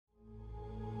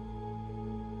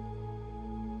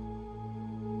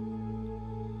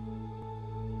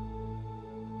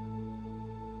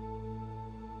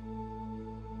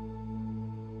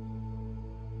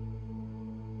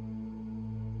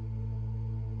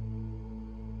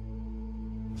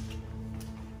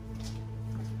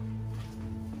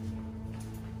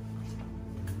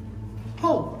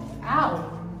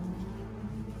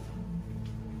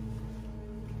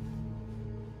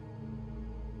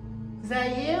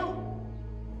jail?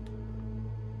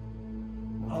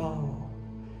 Oh,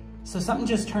 so something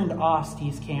just turned off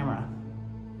Steve's camera.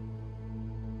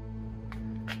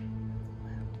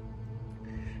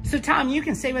 So Tom, you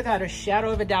can say without a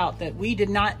shadow of a doubt that we did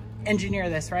not engineer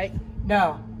this, right?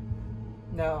 No,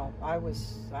 I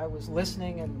was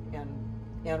listening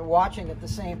and watching at the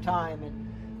same time,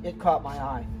 and it caught my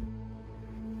eye.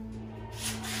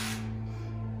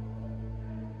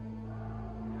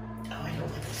 Oh, I don't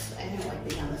like this. I don't like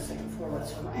being on the second floor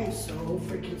whatsoever. I am so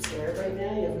freaking scared right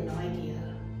now. You have no idea.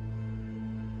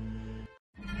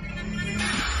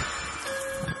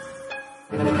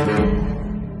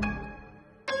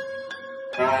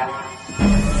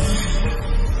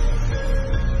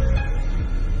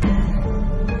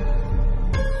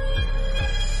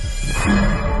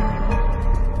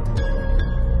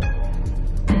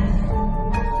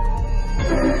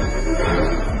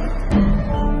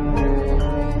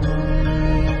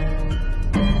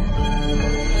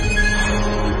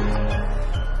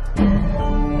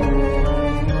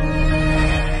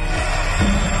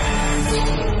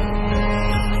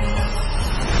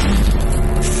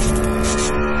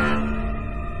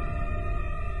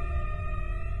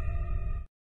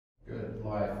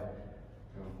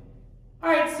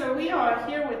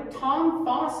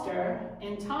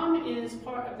 And Tom is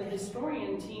part of the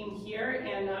historian team here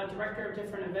and director of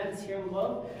different events here in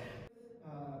Lowe.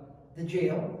 The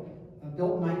jail,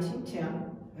 built in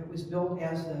 1910. It was built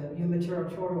as the Yuma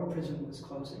Territorial Prison was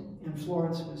closing and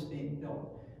Florence was being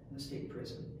built, the state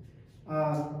prison.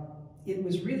 It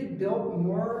was really built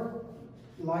more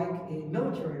like a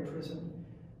military prison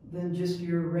than just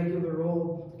your regular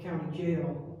old county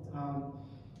jail.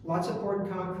 Lots of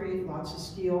poured concrete, lots of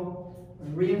steel,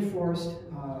 reinforced.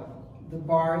 The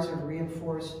bars are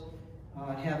reinforced,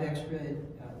 have extra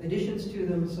additions to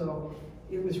them, so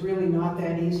it was really not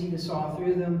that easy to saw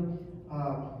through them.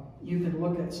 You can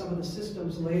look at some of the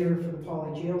systems later for the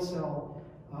poly jail cell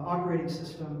operating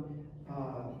system.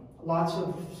 Lots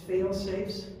of fail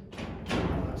safes.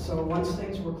 So once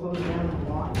things were closed down and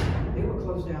locked, they were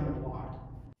closed down and locked.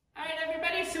 All right,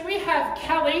 everybody, so we have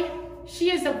Kelly.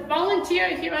 She is a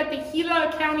volunteer here at the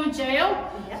Gila County Jail,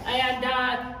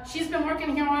 and she's been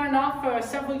working here on and off for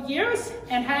several years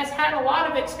and has had a lot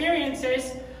of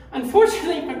experiences.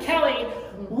 Unfortunately for Kelly,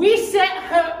 we set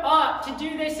her up to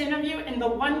do this interview in the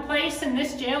one place in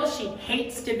this jail she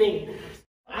hates to be.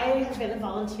 I have been a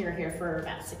volunteer here for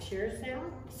about 6 years now,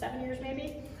 7 years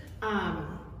maybe,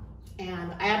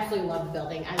 and I absolutely love the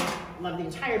building. I love the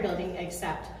entire building,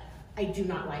 except I do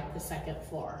not like the second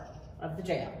floor of the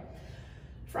jail.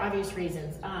 For obvious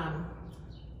reasons.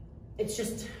 It's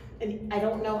just, I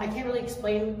don't know, I can't really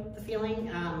explain the feeling.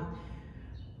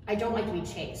 I don't like to be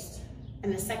chased.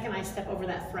 And the second I step over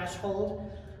that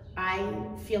threshold, I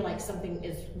feel like something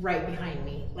is right behind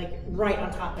me, like right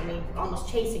on top of me, almost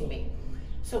chasing me.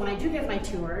 So when I do give my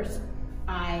tours,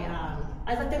 I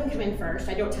let them come in first.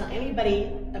 I don't tell anybody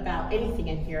about anything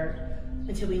in here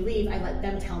until we leave. I let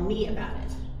them tell me about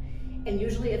it. And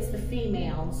usually it's the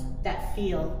females that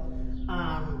feel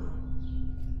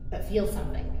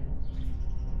something.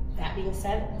 That being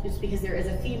said, just because there is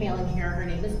a female in here, her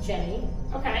name is Jenny.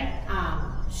 Okay.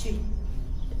 She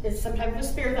is some type of a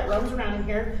spirit that roams around in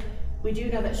here. We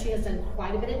do know that she has done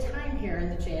quite a bit of time here in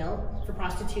the jail for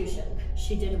prostitution.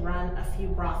 She did run a few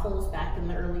brothels back in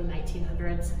the early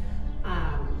 1900s,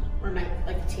 or like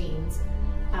the teens,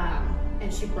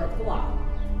 and she broke the law.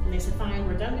 And they said, fine,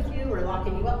 we're done with you, we're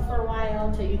locking you up for a while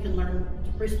until you can learn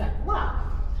to respect the law.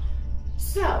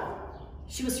 So,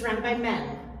 she was surrounded by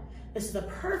men. This is the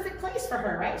perfect place for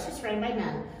her, right? She's surrounded by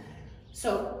men.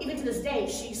 So, even to this day,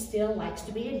 she still likes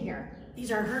to be in here.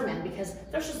 These are her men, because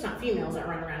there's just not females that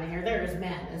run around in here. There is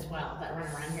men as well that run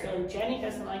around here. So Jenny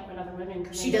doesn't like when other women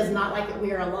come in. She does not like it.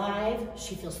 We are alive.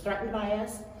 She feels threatened by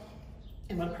us.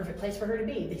 And what a perfect place for her to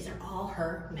be. These are all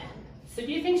her men. So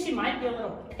do you think she might be a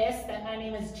little pissed that my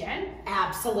name is Jen?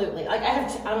 Absolutely. Like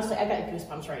honestly, I've got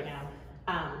goosebumps right now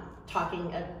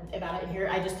talking about it in here.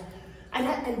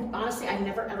 And honestly, I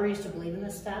never ever used to believe in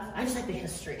this stuff. I just like the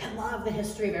history. I love the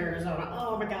history of Arizona.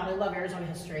 Oh my God, I love Arizona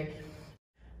history.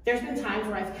 There's been times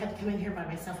where I've had to come in here by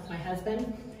myself with my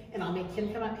husband, and I'll make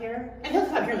him come up here, and he'll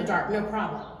come up here in the dark, no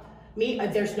problem. Me,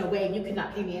 there's no way. You could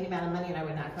not pay me any amount of money and I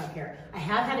would not come up here. I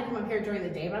have had to come up here during the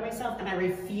day by myself, and I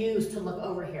refuse to look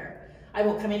over here. I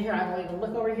won't come in here, I won't even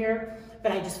look over here,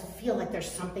 but I just feel like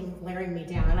there's something glaring me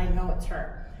down, and I know it's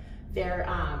her. There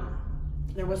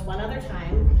was one other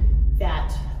time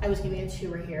that I was giving a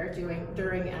tour here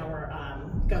during our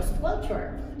Ghost Glow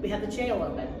tour. We had the jail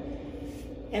open,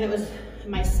 and it was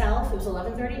myself. It was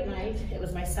 11:30 at night. It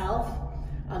was myself,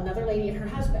 another lady, and her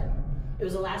husband. It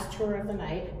was the last tour of the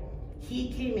night.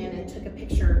 He came in and took a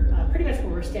picture, pretty much where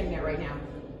we're standing at right now.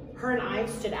 Her and I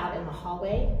stood out in the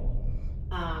hallway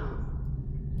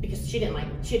because she had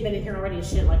been in here already and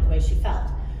she didn't like the way she felt.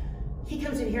 He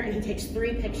comes in here and he takes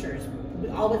 3 pictures,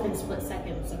 all within split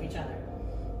seconds of each other.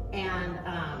 And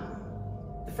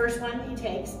the first one he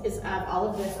takes is of all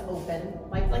of this open,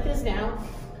 like it is now.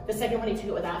 The second one he took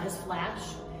it without his flash.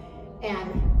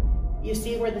 And you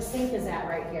see where the sink is at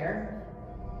right here.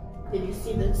 Then you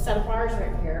see the set of bars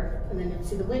right here. And then you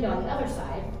see the window on the other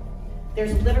side.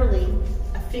 There's literally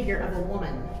a figure of a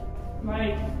woman.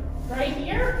 Right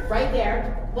here? Right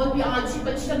there. Well, beyond,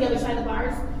 but she's on the other side of the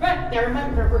bars. Right. Now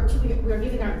remember, we're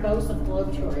giving our Ghosts of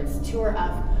Globe tour. It's a tour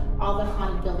of all the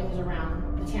haunted buildings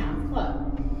around the town of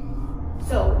Globe.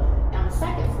 So on the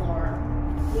second floor,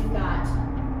 we've got,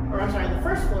 or I'm sorry, the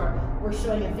first floor, we're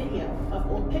showing a video of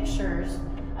old pictures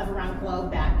of around Globe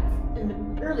back in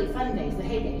the early fun days, the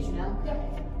heydays, you know?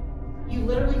 Yep. You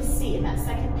literally see in that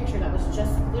second picture that was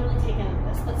just literally taken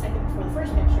a split second before the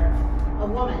first picture, a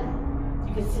woman.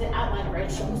 You can see the outline of her,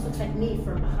 and she almost looks like me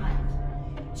from behind.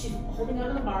 She's holding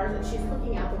onto the bars and she's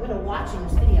looking out the window watching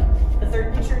this video. The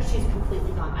third picture, she's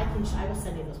completely gone. I will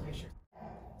send you those pictures.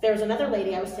 There was another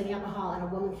lady, I was standing out in the hall and a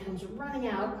woman comes running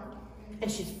out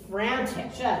and she's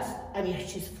frantic,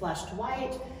 she's flushed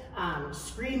white,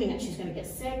 screaming that she's gonna get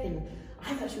sick, and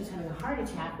I thought she was having a heart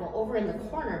attack. Well, over in the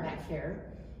corner back here,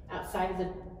 outside of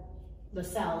the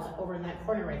cells, over in that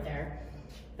corner right there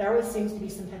always seems to be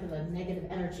some type of a negative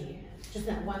energy. Just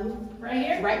that one. Right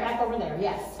here? Right back over there,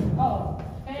 yes. Oh,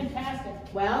 fantastic.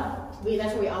 Well,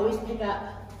 that's where we always pick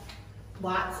up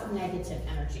lots of negative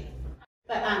energy.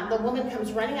 But the woman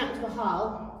comes running out into the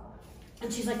hall,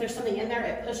 and she's like, there's something in there,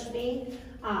 it pushed me.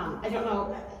 I don't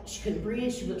know, she couldn't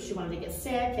breathe, she wanted to get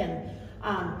sick, and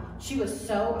she was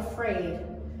so afraid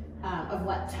of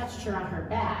what touched her on her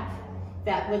back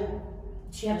that when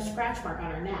she had a scratch mark on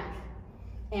her neck,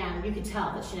 and you could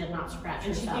tell that she did not scratch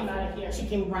herself. And she came out of here. She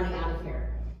came running out of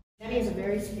here. Jenny is a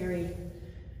very scary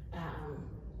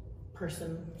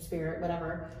person, spirit,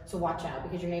 whatever, so watch out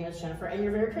because your name is Jennifer and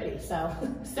you're very pretty, so.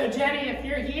 So Jenny, if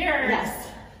you're here, yes,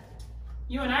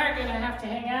 you and I are gonna have to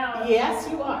hang out. Yes,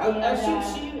 you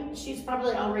are. She's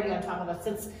probably already on top of us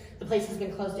since the place has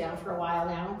been closed down for a while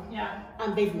now. Yeah.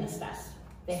 They've missed us.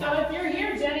 If you're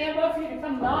here, Jenny, I'd love for you to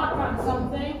come knock on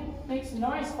something. Make some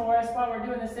noise for us while we're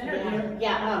doing this interview.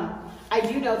 Yeah. I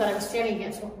do know that I was standing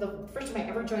against, the first time I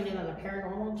ever joined in on a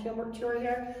paranormal tour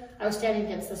here, I was standing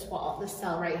against this wall, this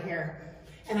cell right here.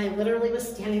 And I literally was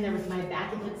standing there with my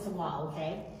back against the wall,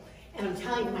 okay? And I'm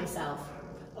telling myself,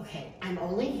 okay, I'm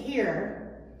only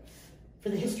here for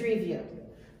the history of you.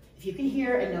 If you can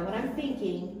hear and know what I'm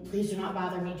thinking, please do not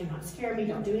bother me, do not scare me,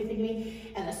 don't do anything to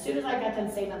me. And as soon as I got done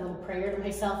saying that little prayer to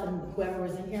myself and whoever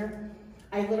was in here,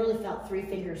 I literally felt 3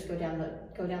 fingers go down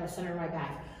the center of my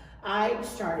back. I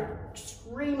started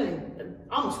screaming,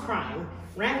 almost crying,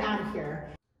 ran out of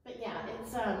here. But yeah,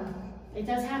 it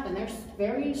does happen. There's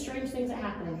very strange things that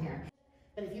happen in here.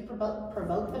 But if you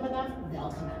provoke them enough,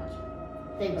 they'll come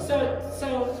out. They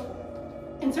will.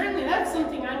 And certainly that's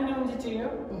something I'm known to do.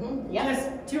 Mm-hmm. Yes.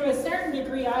 To a certain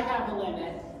degree, I have a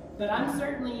limit, but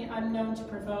I'm known to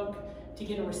provoke to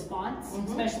get a response,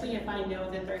 especially if I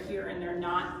know that they're here and they're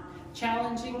not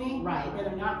challenging me, right, or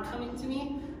they're not coming to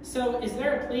me. So is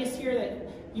there a place here that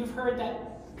you've heard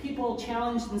that people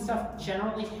challenged and stuff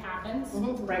generally happens?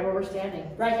 Right where we're standing.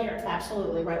 Right here.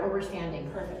 Absolutely, right where we're standing.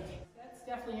 Perfect. That's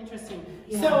definitely interesting.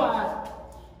 Yeah. So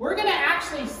we're gonna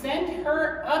actually send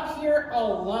her up here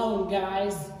alone,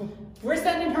 guys. We're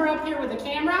sending her up here with a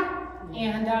camera,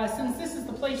 and since this is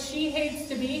the place she hates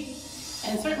to be,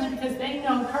 and certainly because they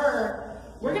know her,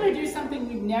 we're gonna do something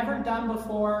we've never done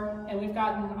before, and we've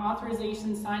gotten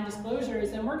authorization, signed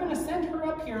disclosures, and we're gonna send her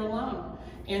up here alone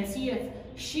and see if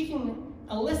she can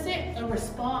elicit a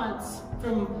response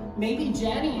from maybe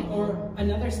Jenny or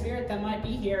another spirit that might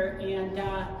be here, and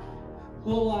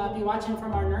we'll be watching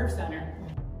from our nerve center.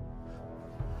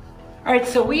 All right,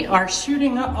 so we are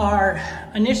shooting our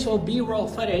initial B-roll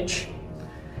footage,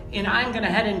 and I'm gonna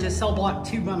head into cell block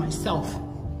 2 by myself.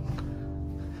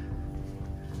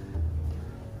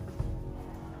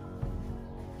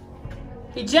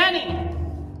 Hey, Jenny,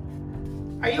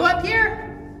 are you up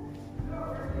here?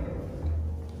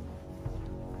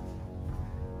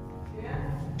 Yeah.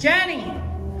 Jenny.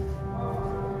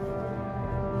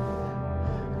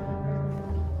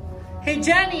 Hey,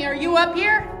 Jenny, are you up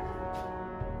here?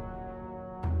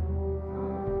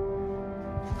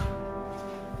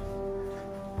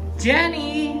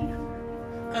 Jenny.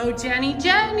 Oh, Jenny,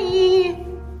 Jenny.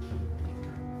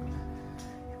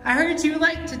 I heard you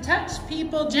like to touch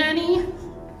people, Jenny.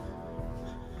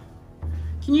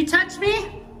 Can you touch me?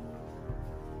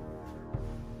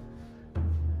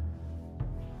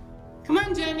 Come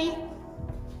on, Jenny.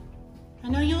 I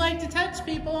know you like to touch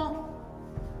people.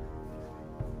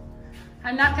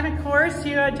 I'm not gonna coerce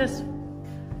you,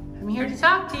 I'm here to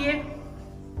talk to you.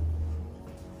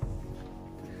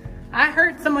 I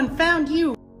heard someone found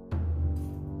you.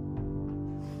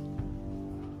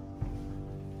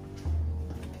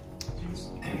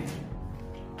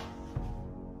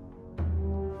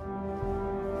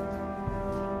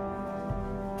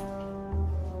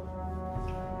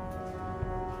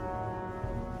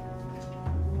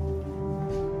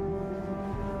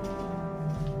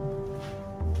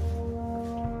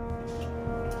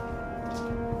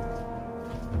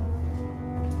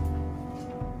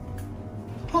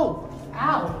 Oh,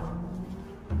 ow.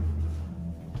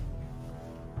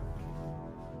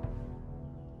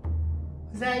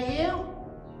 Is that you?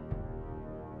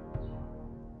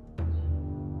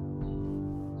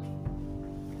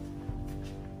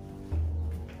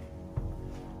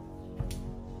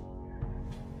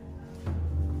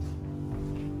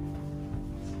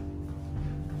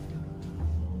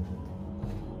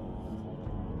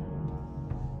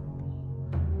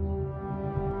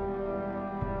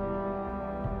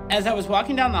 As I was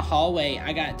walking down the hallway,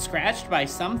 I got scratched by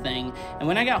something, and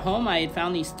when I got home, I had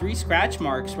found these 3 scratch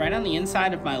marks right on the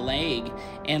inside of my leg,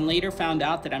 and later found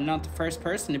out that I'm not the first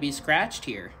person to be scratched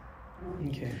here.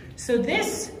 Okay. So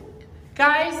this,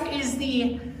 guys, is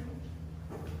the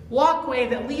walkway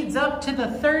that leads up to the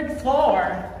 3rd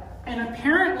floor, and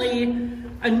apparently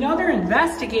another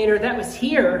investigator that was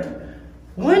here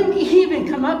wouldn't even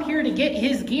come up here to get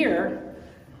his gear.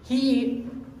 He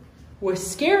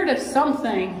was scared of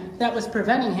something that was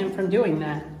preventing him from doing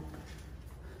that.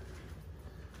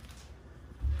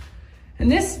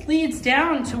 And this leads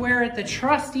down to where the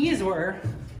trustees were.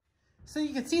 So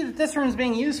you can see that this room is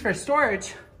being used for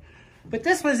storage, but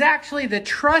this was actually the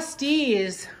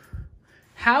trustees'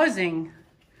 housing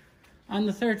on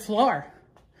the 3rd floor.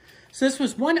 So this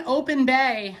was one open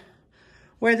bay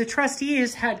where the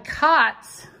trustees had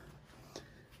cots,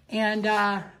 and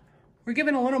we're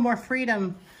given a little more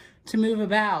freedom to move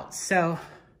about. So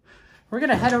we're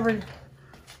gonna head over.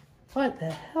 What the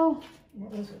hell?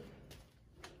 What was it?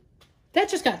 That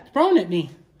just got thrown at me.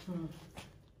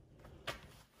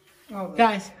 Oh,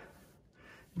 Guys,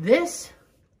 this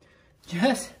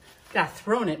just got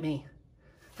thrown at me.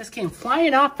 This came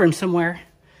flying off from somewhere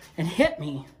and hit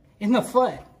me in the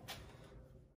foot.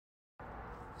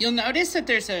 You'll notice that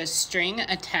there's a string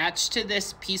attached to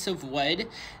this piece of wood.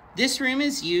 This room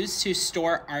is used to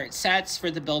store art sets for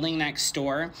the building next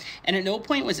door, and at no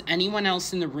point was anyone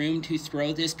else in the room to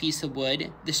throw this piece of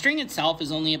wood. The string itself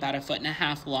is only about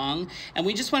 1.5 feet long, and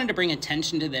we just wanted to bring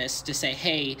attention to this to say,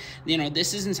 hey, you know,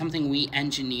 this isn't something we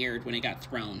engineered when it got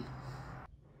thrown.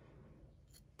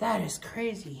 That is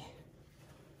crazy.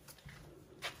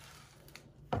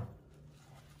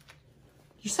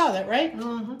 You saw that, right?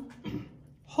 Mm-hmm.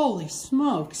 Holy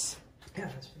smokes. Yeah,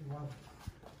 that's pretty wild.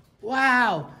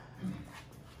 Wow.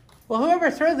 Well,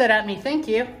 whoever threw that at me, thank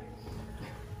you.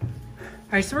 All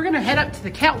right, so we're gonna head up to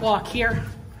the catwalk here,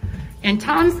 and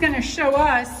Tom's gonna show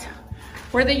us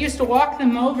where they used to walk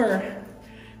them over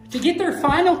to get their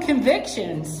final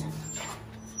convictions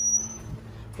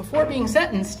before being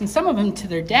sentenced, and some of them to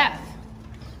their death.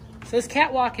 So this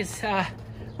catwalk is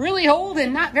really old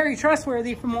and not very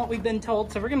trustworthy from what we've been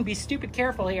told, so we're gonna be stupid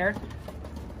careful here.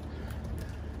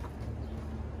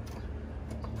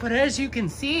 But as you can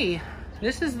see,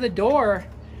 this is the door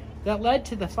that led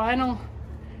to the final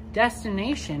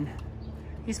destination.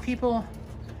 These people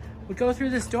would go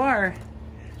through this door,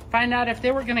 find out if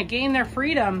they were gonna gain their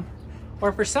freedom,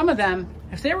 or for some of them,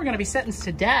 if they were gonna be sentenced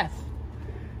to death.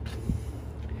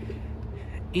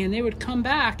 And they would come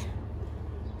back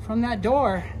from that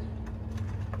door.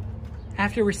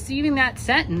 After receiving that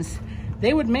sentence,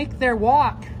 they would make their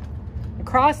walk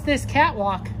across this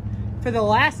catwalk for the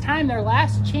last time, their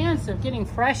last chance of getting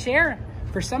fresh air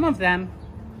for some of them,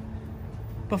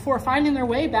 before finding their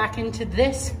way back into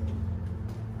this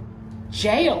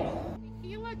jail.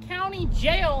 Gila County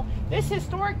Jail, this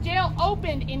historic jail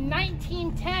opened in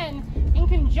 1910 in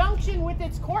conjunction with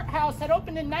its courthouse that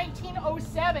opened in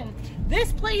 1907.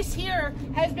 This place here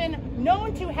has been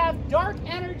known to have dark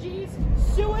energies,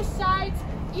 suicides,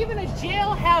 even a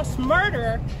jailhouse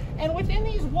murder. And within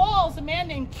these walls, a man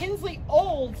named Kingsley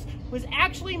Olds was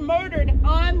actually murdered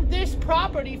on this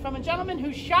property from a gentleman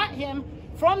who shot him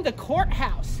from the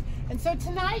courthouse. And so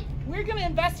tonight, we're gonna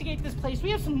investigate this place. We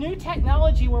have some new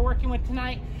technology we're working with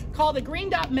tonight called the green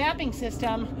dot mapping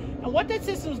system. And what that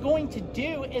system is going to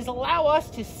do is allow us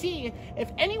to see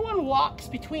if anyone walks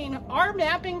between our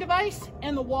mapping device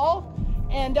and the wall.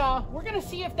 And we're gonna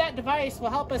see if that device will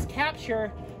help us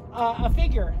capture a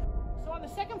figure. So on the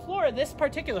second floor of this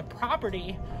particular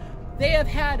property, they have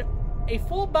had a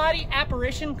full body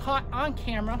apparition caught on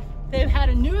camera. They've had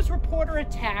a news reporter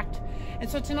attacked. And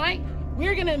so tonight,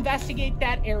 we're gonna investigate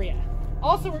that area.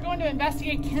 Also, we're going to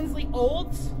investigate Kingsley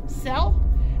Olds' cell.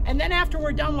 And then after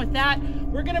we're done with that,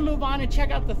 we're gonna move on and check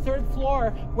out the third floor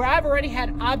where I've already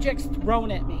had objects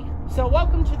thrown at me. So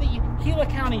welcome to the Gila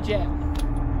County Jail.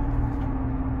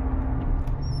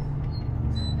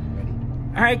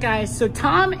 All right, guys, so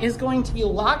Tom is going to be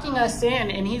locking us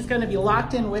in, and he's gonna be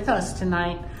locked in with us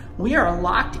tonight. We are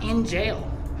locked in jail.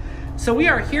 So we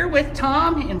are here with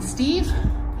Tom and Steve,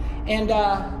 and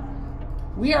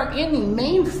we are in the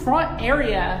main front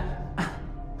area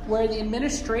where the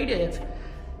administrative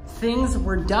things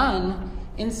were done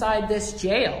inside this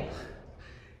jail.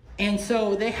 And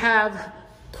so they have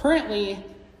currently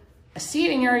a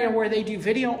seating area where they do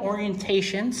video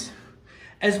orientations,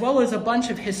 as well as a bunch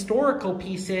of historical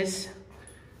pieces.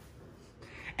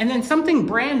 And then something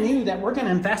brand new that we're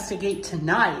gonna investigate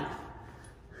tonight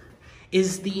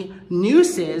is the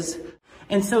nooses.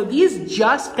 And so these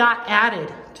just got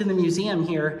added to the museum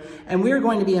here, and we're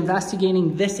going to be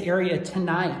investigating this area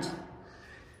tonight.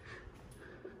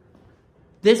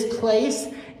 This place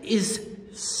is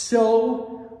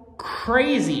so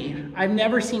crazy. I've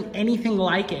never seen anything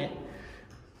like it.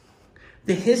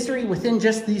 The history within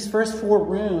just these first 4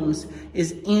 rooms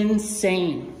is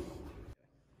insane.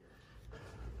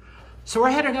 So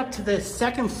we're headed up to the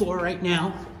second floor right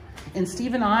now, and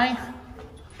Steve and I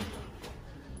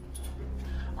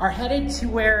are headed to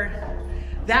where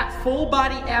that full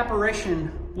body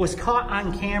apparition was caught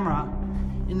on camera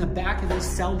in the back of this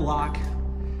cell block.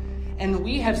 And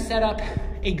we have set up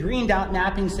a green dot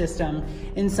mapping system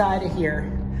inside of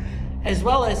here, as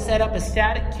well as set up a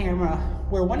static camera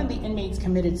where one of the inmates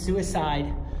committed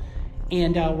suicide.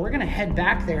 And we're gonna head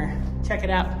back there, check it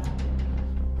out.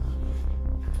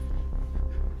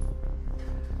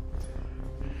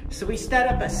 So we set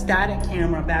up a static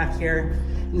camera back here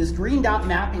in this green dot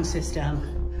mapping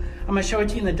system. I'm gonna show it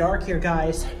to you in the dark here,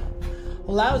 guys.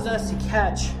 Allows us to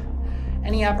catch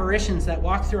any apparitions that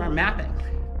walk through our mapping.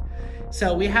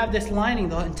 So we have this lining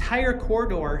the entire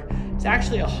corridor. It's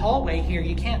actually a hallway here.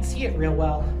 You can't see it real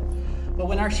well. But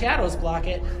when our shadows block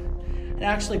it, it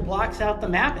actually blocks out the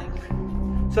mapping.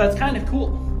 So that's kind of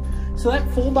cool. So that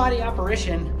full body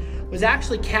apparition was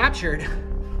actually captured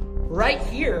right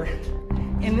here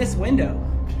in this window.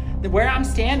 Where I'm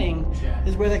standing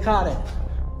is where they caught it.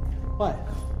 What?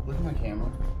 Look at my camera.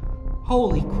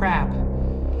 Holy crap.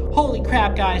 Holy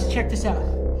crap, guys. Check this out.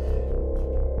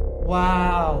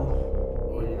 Wow.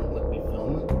 Oh, you don't let me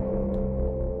film it?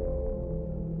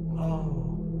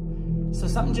 Oh. So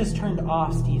something just turned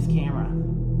off Steve's camera.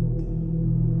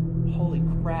 Holy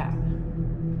crap.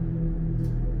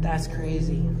 That's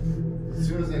crazy. As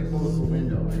soon as I close the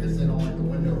window, I guess they don't like the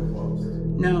window closed.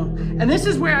 No. And this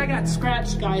is where I got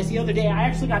scratched, guys, the other day. I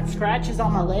actually got scratches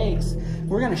on my legs.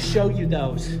 We're gonna show you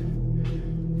those.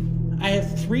 I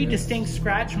have 3 distinct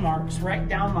scratch marks right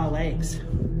down my legs.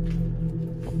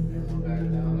 And we're back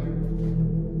down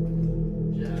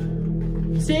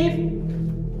there. Yeah. Steve?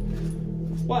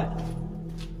 What?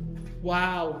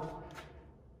 Wow.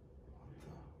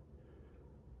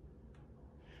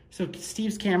 So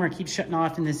Steve's camera keeps shutting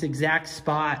off in this exact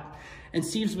spot. And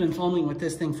Steve's been filming with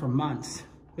this thing for months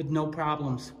with no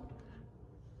problems.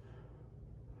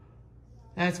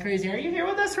 That's crazy. Are you here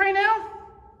with us right now?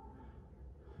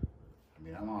 I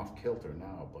mean, I'm off kilter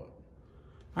now, but. All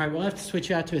right, we'll have to switch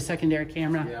you out to a secondary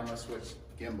camera. Yeah, I'm gonna switch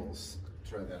gimbals.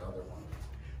 Try that other one.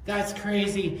 That's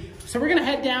crazy. So we're gonna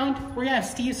head down. We're gonna have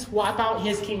Steve swap out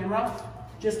his camera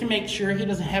just to make sure he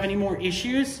doesn't have any more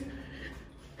issues.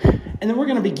 And then we're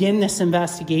gonna begin this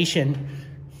investigation.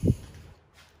 Hey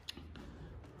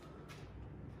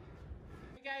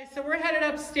guys, so we're headed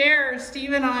upstairs,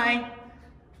 Steve and I,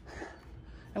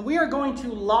 and we are going to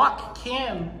lock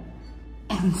Kim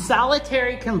in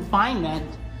solitary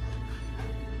confinement.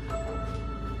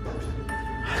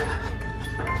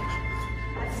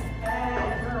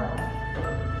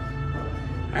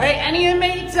 All right, any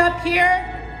inmates up here?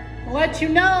 I'll let you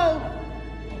know.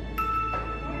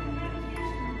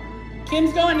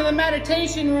 Kim's going to the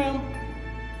meditation room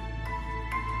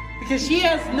because she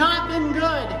has not been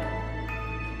good.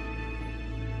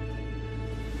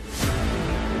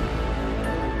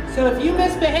 So if you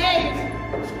misbehave,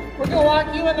 we're gonna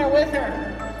lock you in there with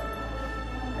her.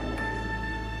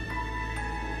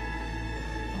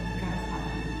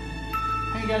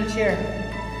 got a chair.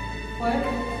 What?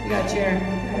 You got a chair.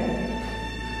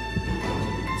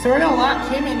 So we're gonna lock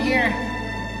Kim in here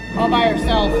all by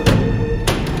herself.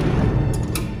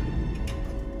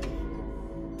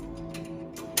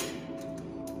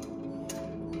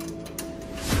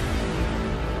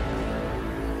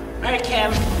 All right,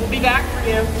 Kim, we'll be back for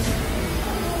you.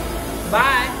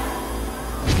 Bye.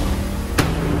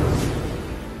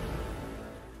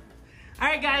 All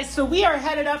right, guys, so we are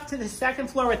headed up to the second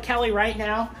floor with Kelli right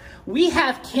now. We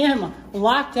have Kim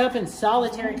locked up in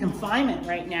solitary confinement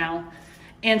right now.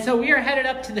 And so we are headed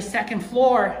up to the second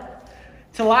floor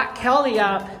to lock Kelli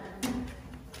up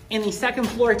in the second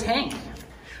floor tank.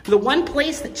 The one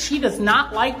place that she does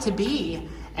not like to be,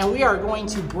 and we are going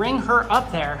to bring her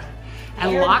up there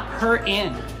and lock her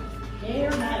in. Yay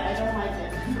or nay, I don't like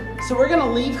it. So we're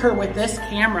gonna leave her with this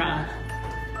camera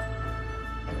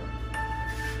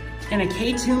and a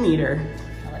K2 meter.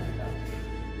 I like it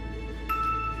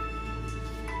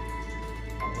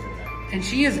though. And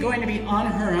she is going to be on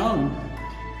her own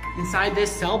inside this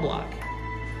cell block.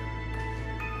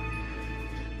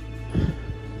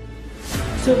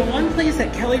 So the one place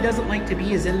that Kelli doesn't like to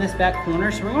be is in this back corner.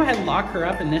 So we're gonna go ahead and lock her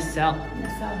up in this cell. In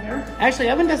this cell here? Actually,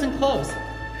 oven doesn't close.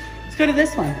 Let's go to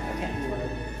this one. Okay.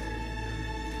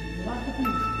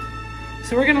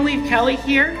 So we're gonna leave Kelli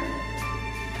here,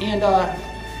 and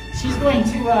she's going to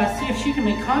see if she can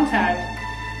make contact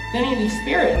with any of these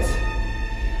spirits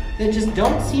that just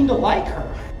don't seem to like her.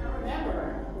 Now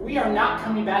remember, we are not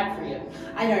coming back for you.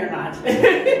 I know you're not.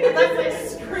 Unless I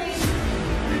scream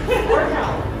or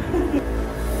help.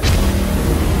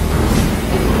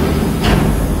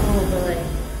 Oh boy.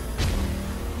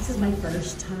 This is my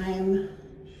first time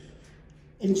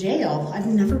in jail. I've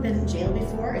never been in jail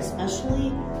before,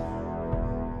 especially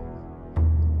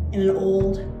in an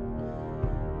old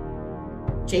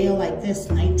jail like this,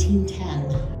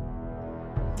 1910.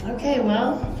 Okay,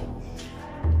 well,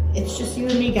 it's just you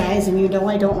and me, guys, and you know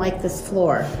I don't like this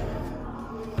floor.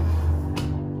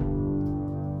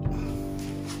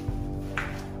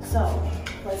 So,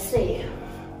 let's see.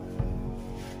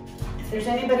 If there's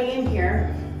anybody in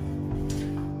here,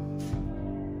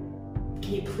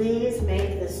 can you please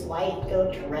make this light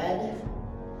go to red?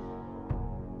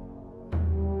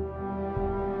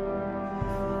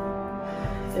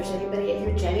 If there's anybody in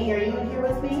here, Jenny, are you in here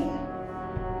with me?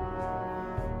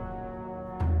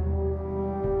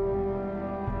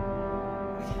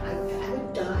 I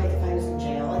would die if I was in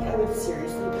jail. Like, I would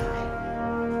seriously die.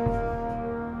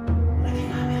 I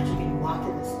cannot imagine being locked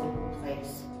in this little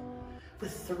place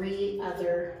with 3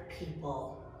 other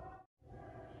people.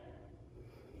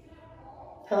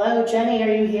 Hello, Jenny,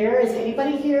 are you here? Is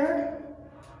anybody here?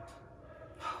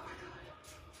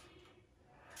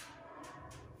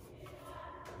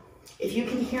 If you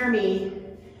can hear me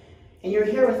and you're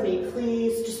here with me,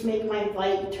 please just make my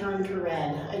light turn to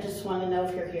red. I just want to know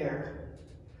if you're here.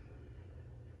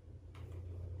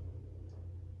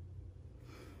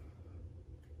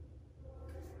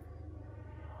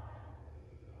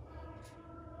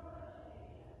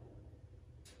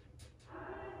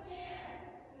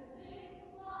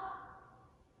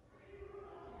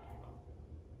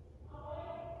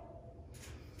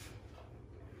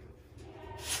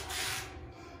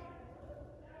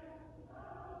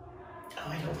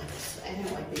 I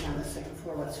don't like being on the second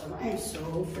floor whatsoever. I am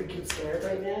so freaking scared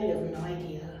right now. You have no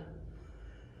idea.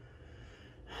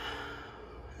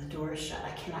 The door is shut.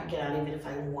 I cannot get out even if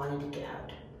I wanted to get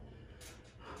out.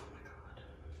 Oh my God.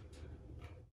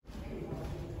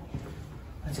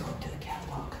 Let's go up to the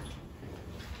catwalk.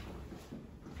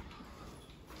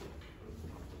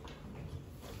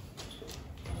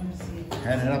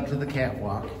 Headed up to the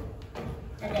catwalk.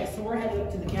 Okay, so we're headed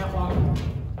up to the catwalk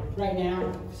right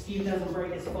now. Steve doesn't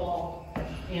break his fall.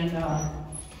 And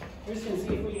we're just gonna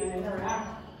see if we can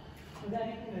interact with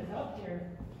anything that's up here.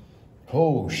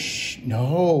 Oh,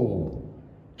 no.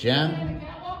 Jen? On the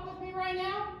catwalk with me right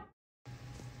now?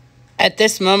 At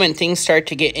this moment, things start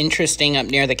to get interesting up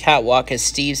near the catwalk as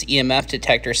Steve's EMF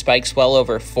detector spikes well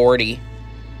over 40.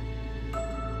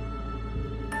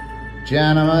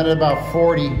 Jen, I'm at about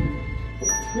 40.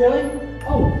 Really?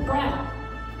 Oh, crap.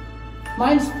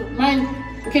 Mine,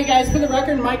 okay guys, for the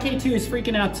record, my K2 is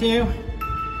freaking out too.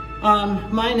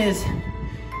 Mine is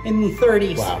in the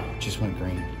 30s. Wow, just went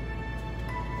green.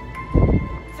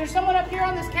 Is there someone up here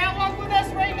on this catwalk with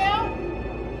us right now?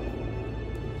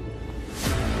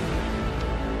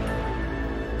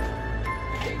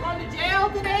 Are you going to jail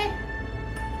today?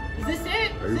 Is this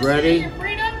it? Are you Is this ready? Your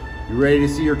freedom? You ready to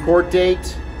see your court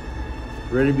date?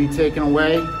 Ready to be taken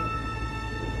away?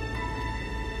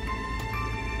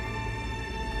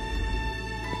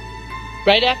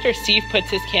 Right after Steve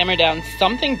puts his camera down,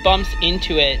 something bumps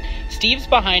into it. Steve's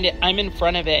behind it, I'm in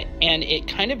front of it, and it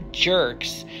kind of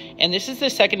jerks. And this is the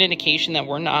second indication that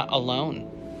we're not alone.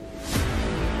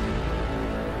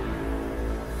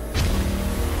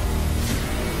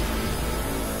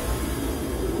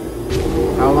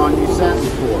 How long you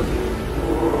sentenced for?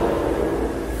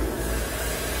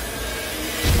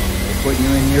 They putting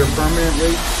you in here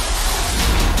permanently?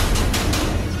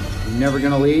 You never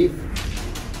gonna leave?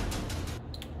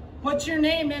 What's your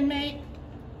name, inmate?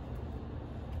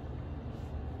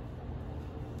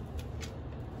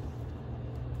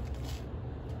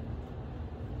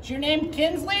 Is your name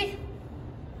Kingsley?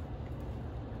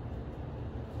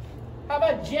 How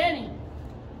about Jenny?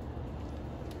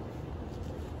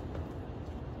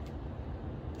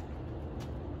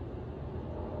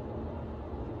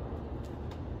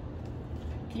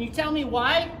 Can you tell me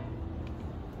why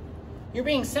you're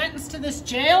being sentenced to this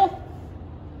jail?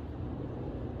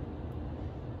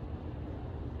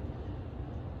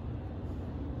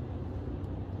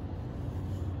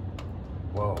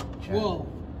 Whoa, Jen.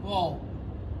 Whoa.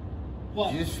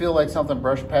 What? Did you just feel like something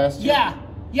brushed past you?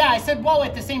 Yeah, I said whoa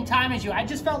at the same time as you. I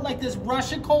just felt like this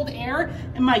rush of cold air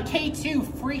and my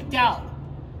K2 freaked out.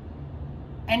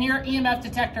 And your EMF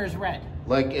detector is red.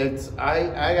 Like it's,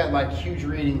 I got like huge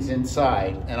readings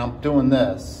inside and I'm doing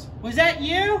this. Was that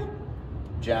you?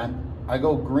 Jen, I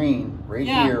go green right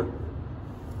Yeah. here.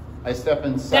 I step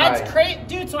inside. That's crazy.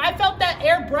 Dude, so I felt that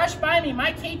air brush by me.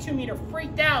 My K2 meter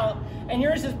freaked out and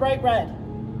yours is bright red.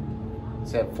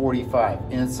 It's at 45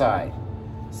 inside.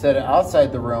 Set it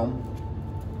outside the room.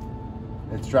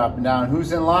 It's dropping down.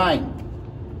 Who's in line?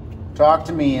 Talk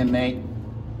to me, inmate.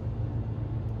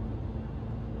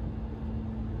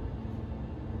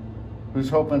 Who's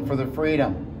hoping for the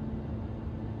freedom?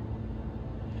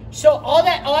 So all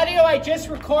that audio I just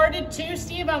recorded too,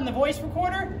 Steve, on the voice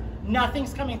recorder,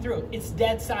 nothing's coming through. It's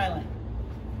dead silent.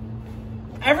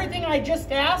 Everything I just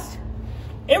asked,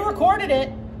 it recorded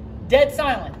it, dead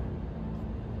silent.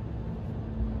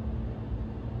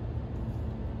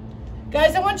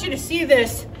 Guys, I want you to see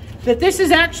this, that this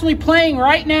is actually playing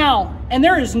right now, and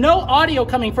there is no audio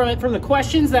coming from it from the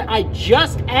questions that I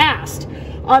just asked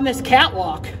on this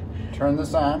catwalk. Turn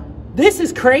this on. This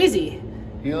is crazy.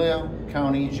 Gila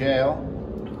County Jail.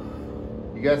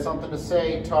 You got something to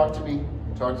say? Talk to me.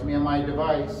 Talk to me on my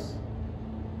device.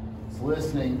 It's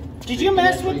listening. Did So you can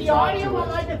mess actually with the talk audio to on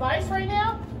us. my device right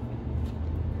now?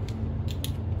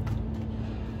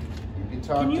 You can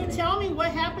talk Can to you me. tell me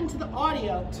what happened to the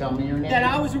audio Tell me your name. that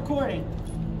I was recording?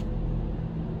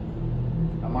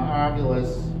 I'm on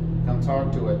Oculus. Come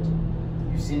talk to it.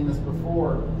 You've seen this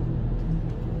before.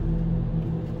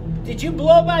 Did you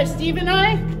blow by Steve and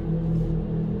I? Did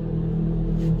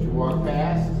you walk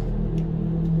past?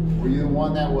 Were you the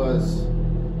one that was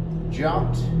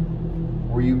jumped?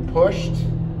 Were you pushed?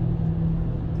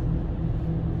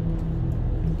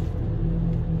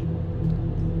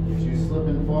 Did you slip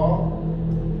and fall?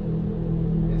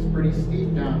 It's pretty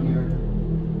steep down here.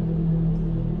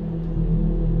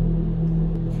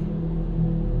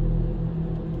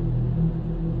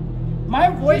 My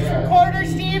voice Yeah. recorder,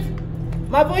 Steve,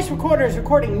 my voice recorder is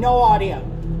recording no audio.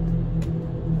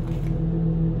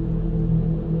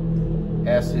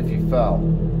 Asked if you fell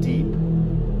deep.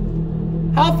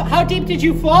 How deep did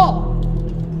you fall?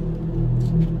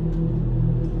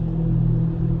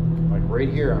 Like right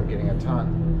here, I'm getting a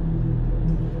ton.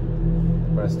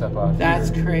 But I step out That's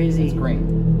here. crazy. It's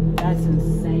green. That's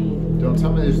insane. Don't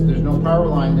tell me there's no power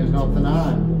line, there's nothing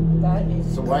on. That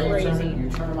is So why crazy. you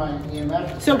turn my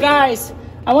EMF? So guys,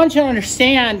 I want you to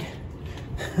understand,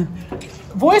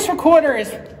 voice recorder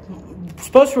is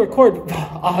supposed to record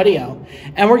audio,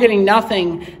 and we're getting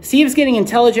nothing. Steve's getting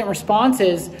intelligent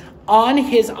responses on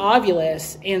his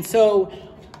Ovilus, and so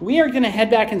we are gonna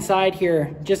head back inside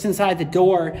here, just inside the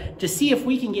door, to see if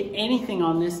we can get anything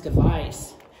on this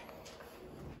device.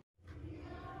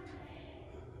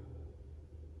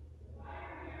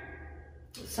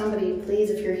 Somebody, please,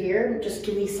 if you're here, just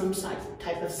give me some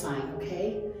type of sign,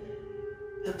 okay?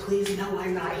 But please know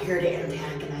I'm not here to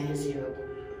antagonize you.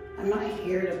 I'm not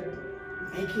here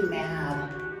to make you mad.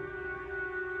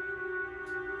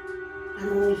 I'm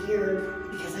only here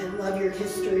because I love your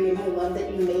history and I love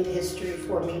that you made history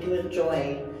for me to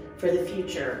enjoy for the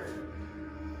future.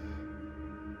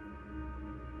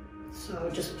 So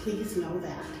just please know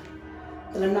that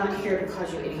I'm not here to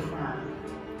cause you any harm.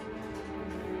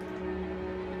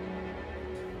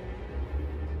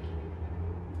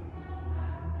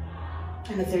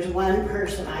 And if there's one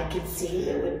person I could see,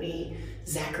 it would be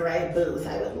Zachariah Booth.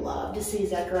 I would love to see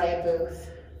Zachariah Booth.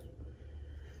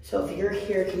 So if you're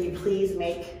here, can you please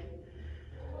make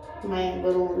my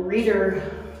little reader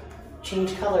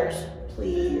change colors.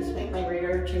 Please make my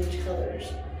reader change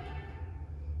colors.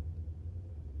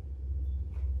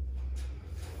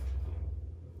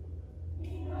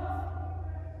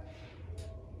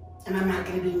 And I'm not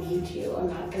going to be mean to you. I'm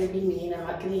not going to be mean. I'm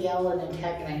not going to yell and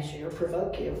antagonize you or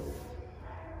provoke you.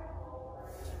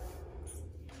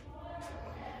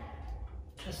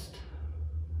 Just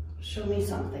show me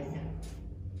something.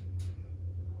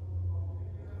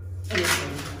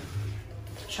 Anything.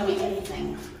 Show me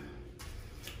anything.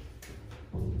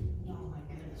 Oh my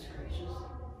goodness gracious.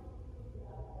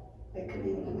 I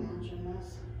couldn't even imagine this.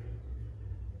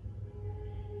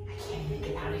 I can't even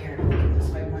get out of here. This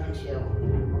way I wanted to.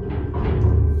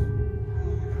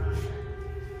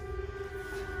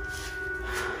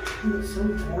 It's so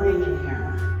boring in here.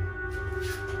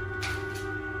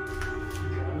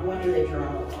 No wonder they draw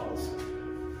on the walls.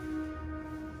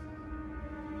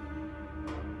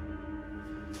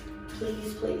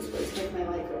 Please, please, please make my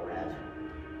light go red.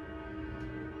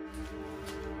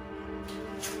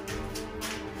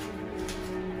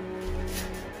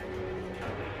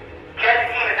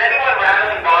 Is anyone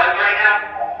rattling bars right now?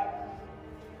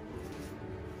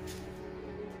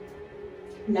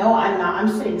 No, I'm not. I'm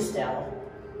sitting still.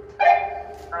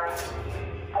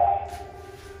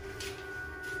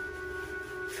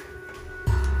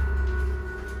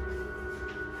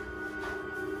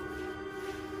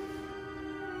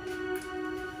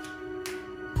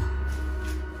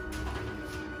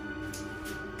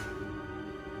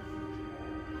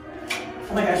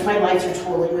 Oh my gosh, my lights are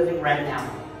totally moving red now.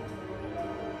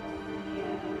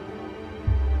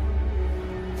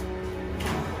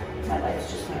 My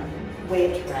lights just went way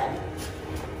to red.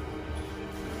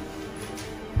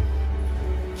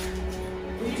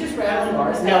 Were you just rattling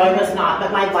bars? No, I was not,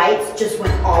 but my lights just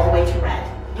went all the way to red.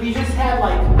 We just had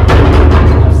like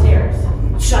upstairs.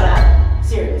 Shut up.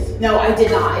 Serious. No, I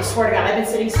did not. I swear to God, I've been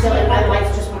sitting still and my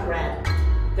lights just went red.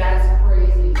 That's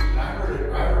crazy. I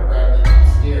heard rattling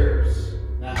upstairs.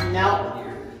 No.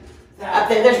 Up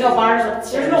there, there's no bars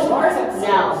upstairs. There's no bars upstairs.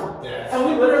 No. And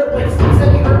we literally, like, you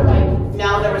said you heard like.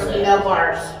 No, there was no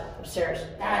bars upstairs.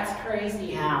 That's crazy.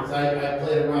 Yeah. I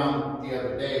played around the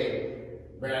other day,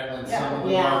 rattling some of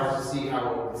the Yeah. bars to see how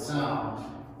it would sound.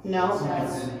 No.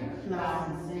 Someone's in here. No. That's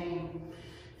insane.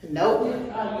 Nope. You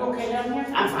okay down here?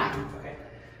 I'm fine. Okay.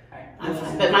 Alright. I'm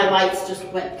fine. But my lights just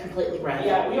went completely red.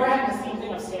 Yeah, we were having the same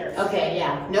thing upstairs. Okay,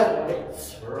 yeah. Nope.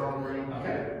 It's, We're all green.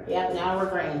 Okay. yep, now we're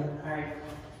green. Alright.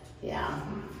 Yeah.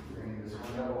 Bring this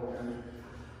window open.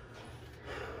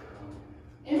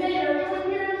 Inmate, are you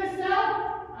in here in this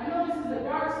cell? I know this is a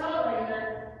dark cell right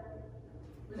here.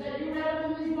 Was that you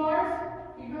rattling these bars?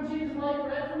 Can you come change the light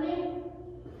red for me?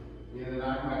 You gonna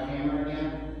knock my camera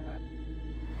again?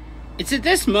 It's at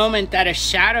this moment that a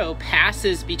shadow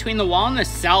passes between the wall and the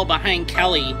cell behind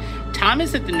Kelli. Tom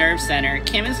is at the nerve center,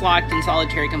 Kim is locked in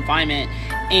solitary confinement,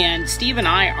 and Steve and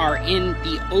I are in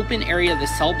the open area of the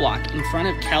cell block in front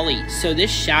of Kelli. So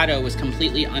this shadow was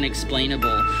completely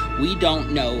unexplainable. We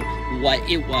don't know what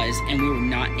it was, and we were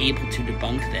not able to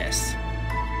debunk this.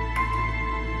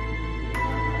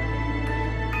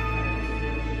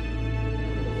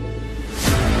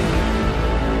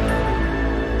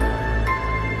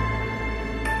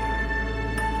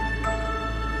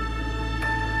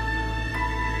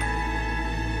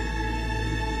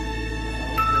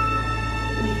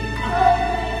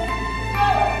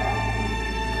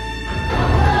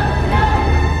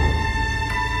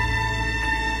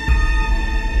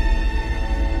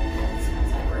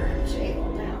 Sounds like we're in jail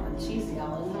now and she's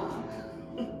yelling up.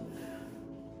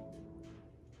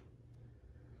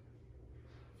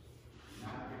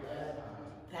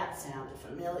 That sounded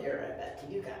familiar, I bet,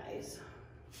 to you guys.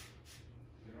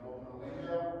 You gonna open the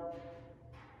window?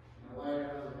 You gonna light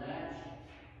another match?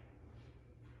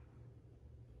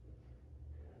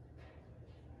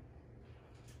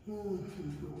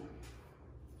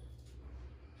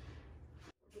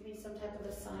 Give me some type of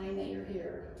a sign that you're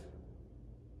here.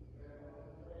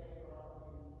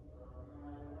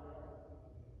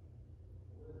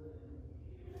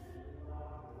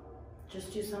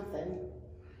 Just do something.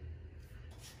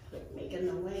 Like making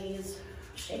the waves,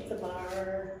 shake the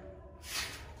bar.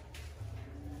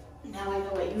 Now I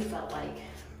know what you felt like.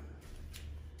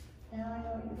 Now I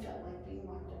know what you felt like being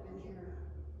locked up in here.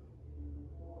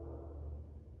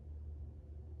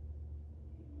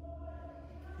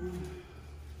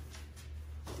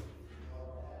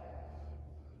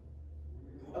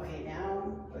 Okay,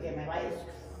 now, okay, my light is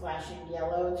flashing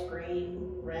yellow, it's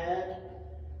green, red.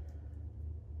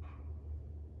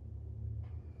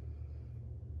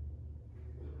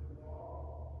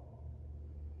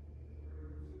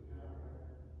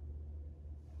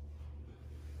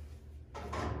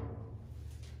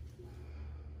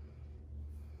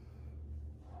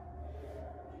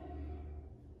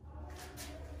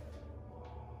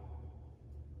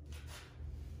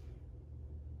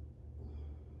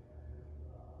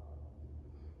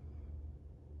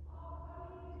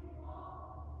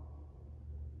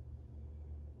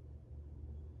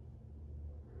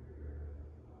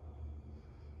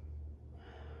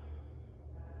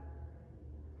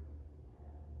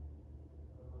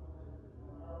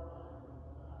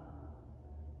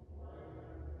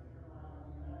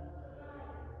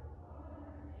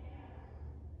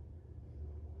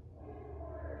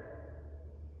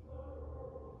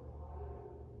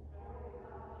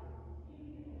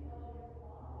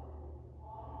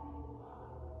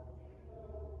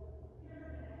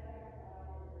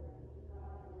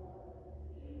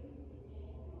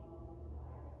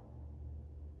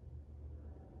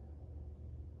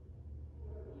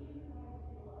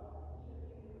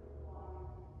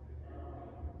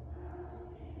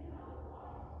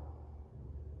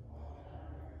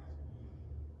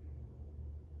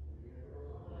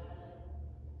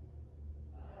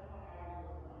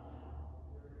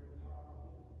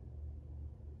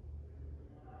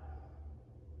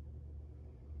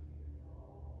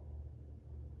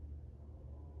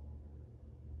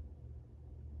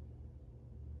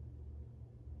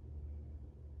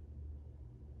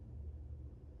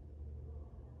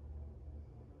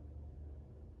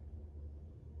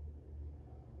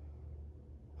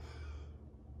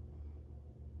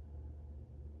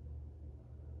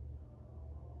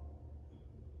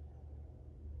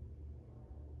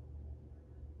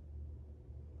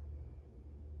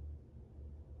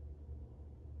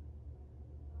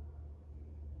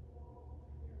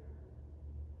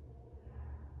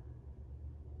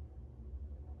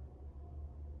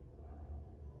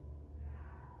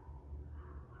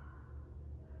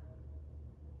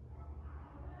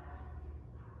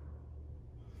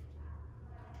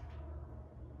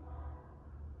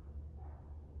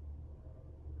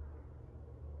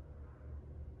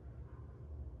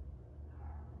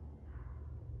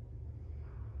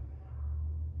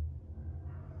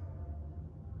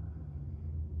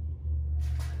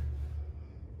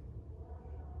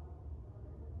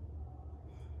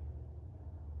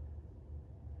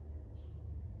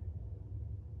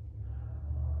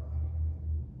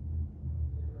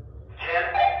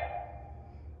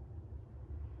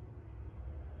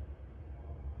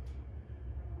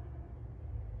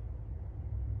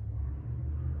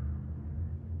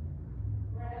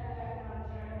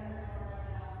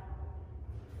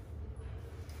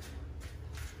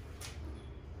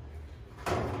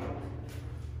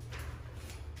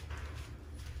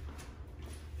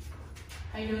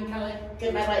 How you doing, Kelly?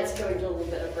 Good, my light's going to a little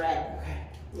bit of red. Okay.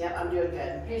 Yep, I'm doing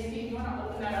good. Hey, Steve, you want to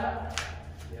open that up?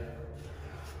 Yeah.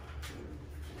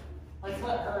 Let's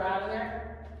let her out of there.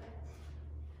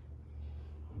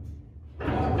 No,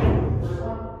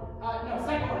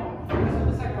 second one. This is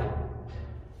the second one.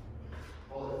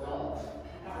 Hold it, don't.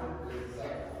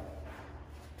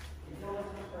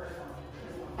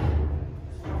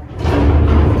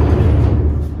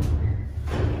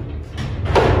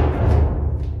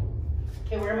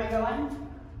 Okay, where am I going?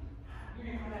 You're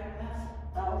going to come back with us.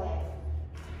 Oh, okay.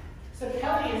 So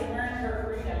Kelly is wearing her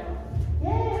freedom.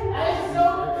 Yay! That is so,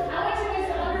 I want you guys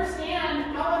to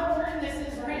understand how important this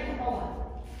is right now. Hold on.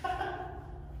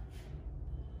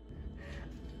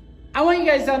 I want you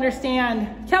guys to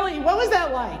understand, Kelly, what was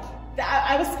that like?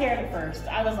 I was scared at first.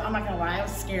 I'm not gonna lie, I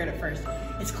was scared at first.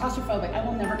 It's claustrophobic. I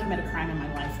will never commit a crime in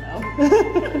my life, though.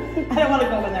 I don't want to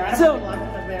go in there. I don't want to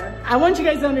be locked up there. I want you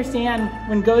guys to understand,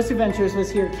 when Ghost Adventures was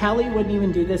here, Kelly wouldn't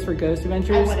even do this for Ghost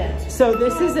Adventures. I wouldn't. So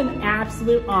this is an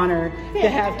absolute honor to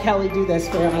have Kelly do this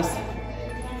for us.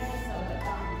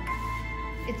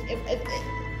 It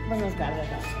wasn't as bad as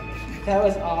I thought. That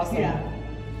was awesome. Yeah.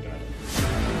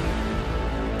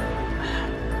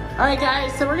 All right,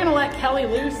 guys, so we're gonna let Kelly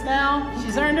loose now.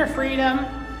 She's earned her freedom.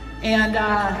 And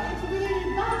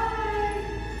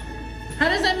how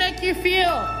does that make you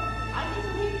feel?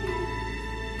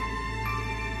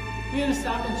 We're gonna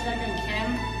stop and check on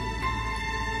Kim.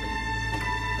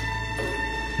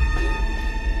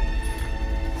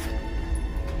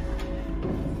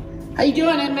 How you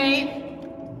doing, inmate?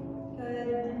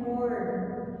 Good,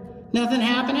 bored. Nothing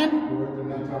happening?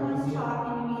 No one's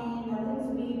talking to me,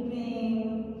 nothing's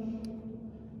beeping.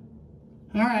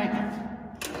 All right.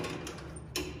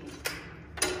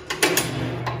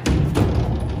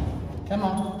 Come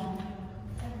on.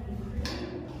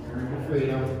 Earn your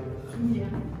freedom. Yeah.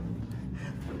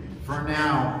 For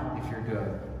now, if you're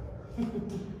good.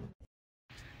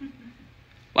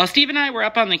 While Steve and I were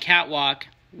up on the catwalk,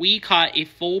 we caught a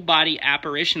full body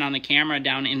apparition on the camera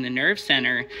down in the nerve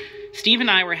center. Steve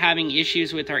and I were having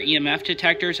issues with our EMF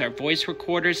detectors, our voice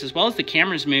recorders, as well as the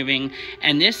cameras moving,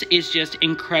 and this is just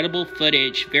incredible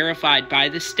footage verified by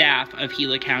the staff of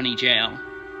Gila County Jail.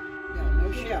 Yeah,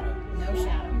 no shadow. No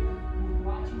shadow.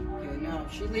 Okay, now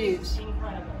if she leaves,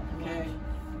 Incredible. okay,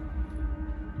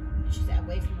 She's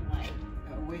away from the light.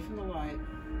 away from the light.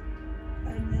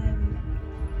 And then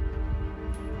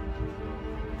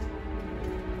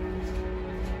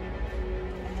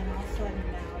all of a sudden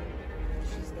now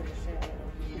she's got a shadow.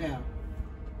 Yeah.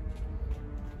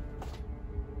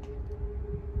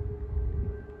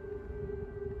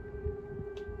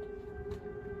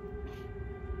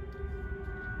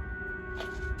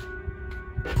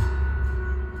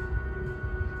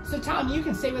 So Tom, you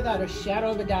can say without a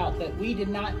shadow of a doubt that we did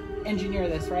not engineer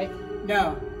this, right?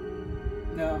 No.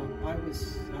 No. I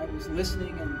was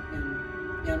listening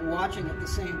and watching at the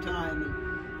same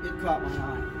time, and it caught my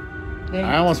eye.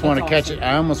 I almost want to That's catch it. awesome.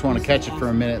 I almost want to That's catch it for a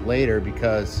awesome. minute later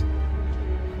because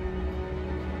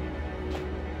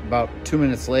about 2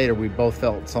 minutes later, we both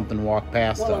felt something walk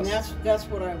past Well, us. and that's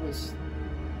what I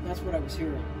was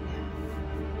hearing.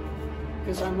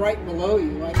 Because I'm right below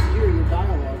you, I can hear your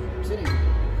dialogue sitting there.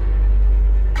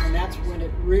 And that's when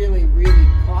it really, really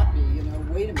caught me. You know,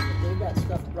 wait a minute, they've got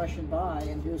stuff rushing by,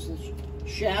 and here's this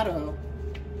shadow.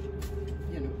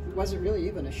 You know, it wasn't really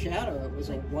even a shadow; it was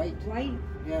a white. White,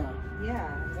 Yeah,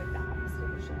 yeah, it's like the opposite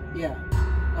of a shadow.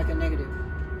 yeah, like a negative.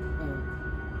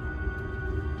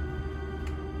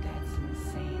 That's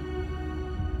insane.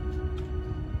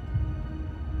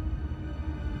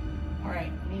 All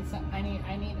right,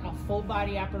 I need a full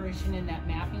body apparition in that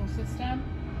mapping system.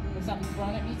 With something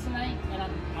thrown at me tonight, and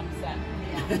I'm set.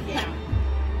 Yeah.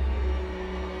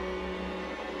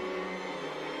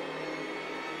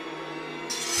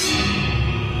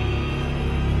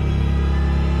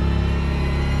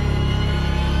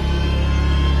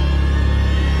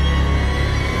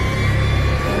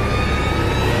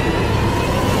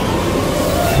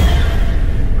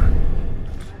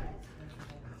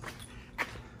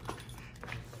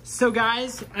 So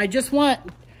guys, I just want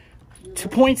to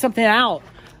point something out.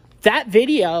 That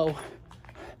video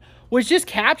was just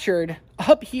captured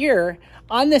up here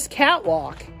on this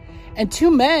catwalk, and two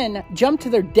men jumped to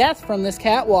their death from this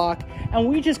catwalk, and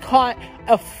we just caught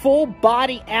a full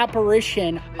body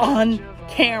apparition on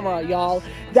camera, y'all.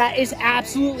 That is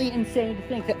absolutely insane to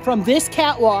think that from this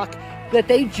catwalk that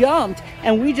they jumped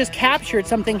and we just captured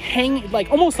something hanging,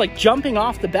 like almost like jumping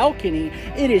off the balcony.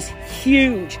 It is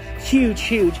huge, huge,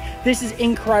 huge. This is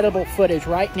incredible footage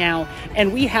right now,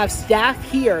 and we have staff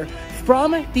here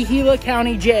from the Gila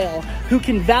County Jail who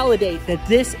can validate that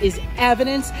this is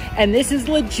evidence and this is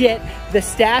legit. The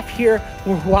staff here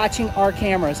were watching our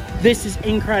cameras. This is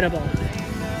incredible.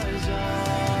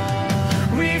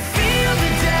 We